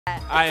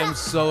I am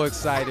so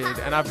excited,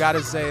 and I've got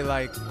to say,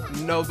 like,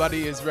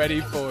 nobody is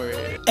ready for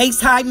it. Ace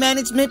High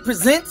Management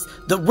presents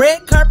the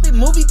red carpet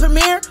movie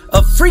premiere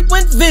of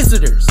Frequent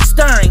Visitors,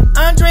 starring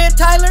Andrea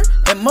Tyler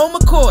and Moe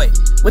McCoy,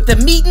 with a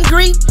meet and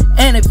greet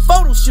and a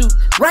photo shoot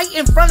right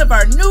in front of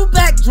our new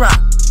backdrop.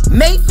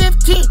 May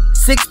 15th,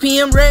 6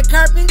 p.m. red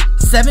carpet,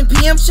 7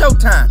 p.m.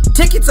 showtime.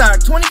 Tickets are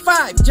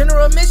 $25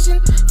 general admission,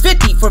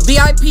 $50 for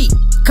VIP.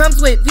 Comes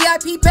with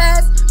VIP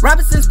pass,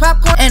 Robinson's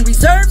popcorn, and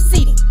reserved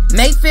seating.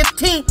 May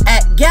 15th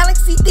at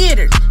Galaxy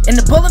Theaters in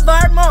the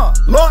Boulevard Mall,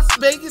 Las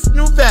Vegas,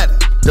 Nevada.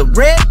 The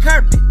red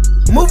carpet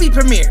movie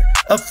premiere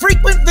of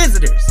Frequent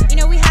Visitors. You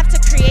know, we have to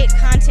create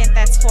content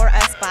that's for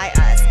us, by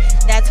us.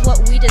 That's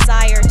what we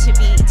desire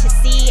to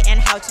see and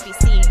how to be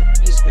seen.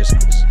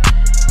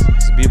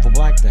 It's a beautiful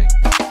black thing.